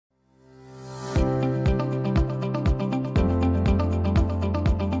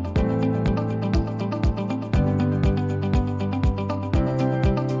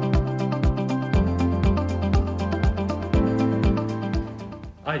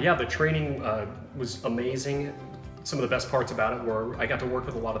Yeah, the training was amazing. Some of the best parts about it were I got to work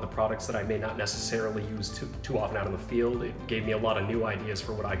with a lot of the products that I may not necessarily use too often out in the field. It gave me a lot of new ideas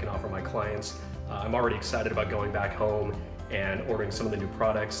for what I can offer my clients. I'm already excited about going back home and ordering some of the new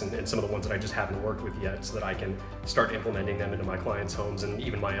products and some of the ones that I just haven't worked with yet, so that I can start implementing them into my clients' homes and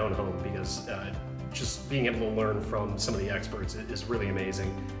even my own home, because just being able to learn from some of the experts is really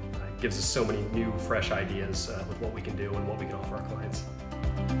amazing. It gives us so many new, fresh ideas with what we can do and what we can offer our clients.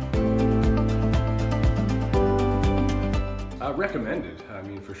 Recommended, I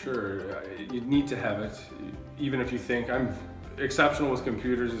mean, for sure. You need to have it, even if you think I'm exceptional with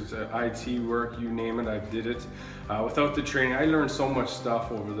computers, it's IT work, you name it, I did it. Without the training, I learned so much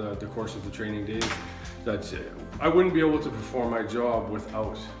stuff over the course of the training days that I wouldn't be able to perform my job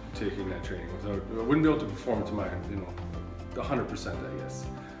without taking that training. I wouldn't be able to perform to my, the 100%, I guess.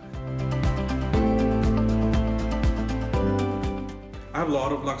 I have a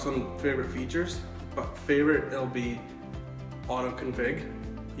lot of Loxone favorite features, but favorite, it'll be auto config.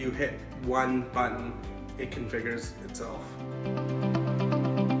 You hit one button, it configures itself.